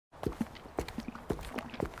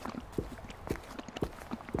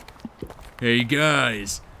Hey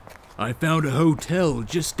guys, I found a hotel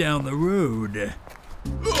just down the road.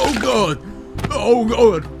 Oh god! Oh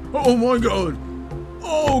god! Oh my god!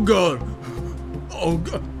 Oh god! Oh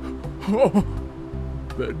god! Oh,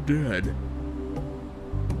 they're dead.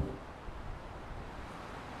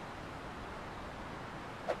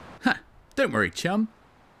 Ha! Don't worry, chum.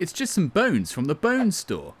 It's just some bones from the bone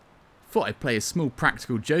store. Thought I'd play a small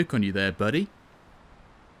practical joke on you there, buddy.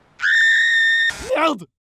 Yelled!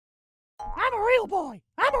 I'm a real boy!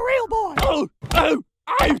 I'm a real boy! Oh!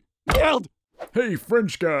 I yelled! Hey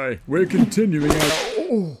French guy, we're continuing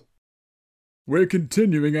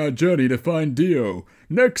our journey to find Dio.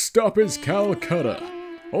 Next stop is Calcutta.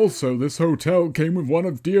 Also, this hotel came with one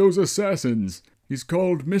of Dio's assassins. He's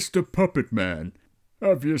called Mr. Puppet Man.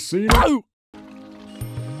 Have you seen him? Oh!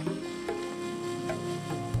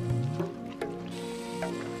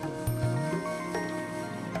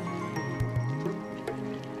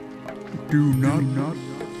 Do not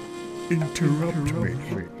interrupt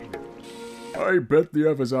me. I bet the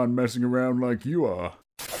others aren't messing around like you are.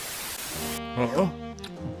 Huh?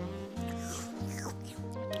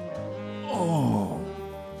 Oh.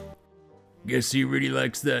 Guess he really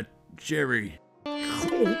likes that cherry.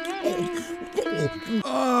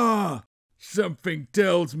 Ah! Something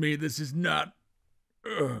tells me this is not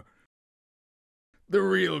the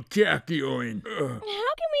real Kakyoin. How can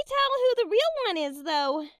we tell who the real one is,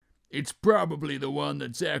 though? It's probably the one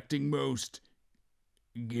that's acting most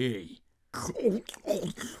gay.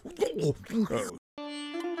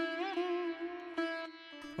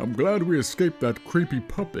 I'm glad we escaped that creepy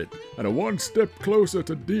puppet and are one step closer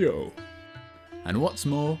to Dio. And what's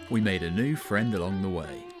more, we made a new friend along the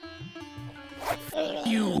way.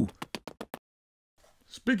 You!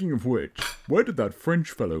 Speaking of which, where did that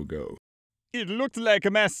French fellow go? It looked like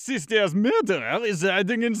my sister's murderer is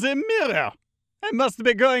hiding in the mirror. I must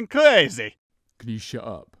be going crazy. Can you shut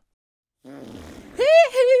up?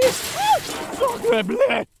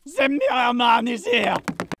 Sacrebleu! The mirror man is here!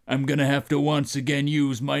 I'm gonna have to once again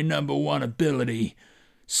use my #1 ability,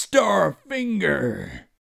 Star Finger.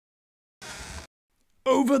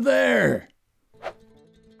 Over there!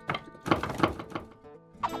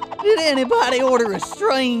 Did anybody order a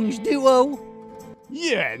strange duo?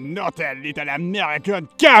 Yeah, not a little American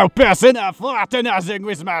cow person fraternizing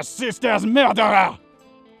with my sister's murderer!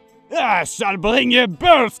 I shall bring you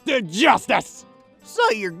both to justice!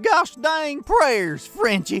 Say your gosh dang prayers,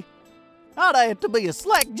 Frenchie. I'd have to be a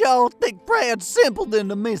slack-jawed, thick-proud simpleton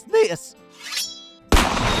to miss this.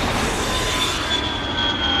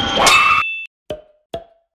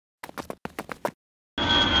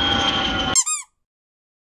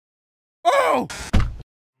 Oh!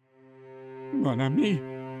 Mon ami,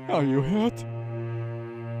 are you hurt?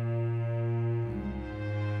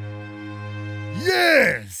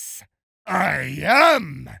 Yes, I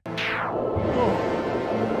am.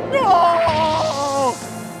 No!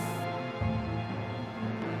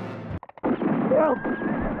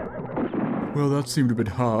 Well, that seemed a bit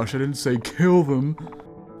harsh. I didn't say kill them.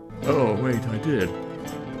 Oh, wait, I did.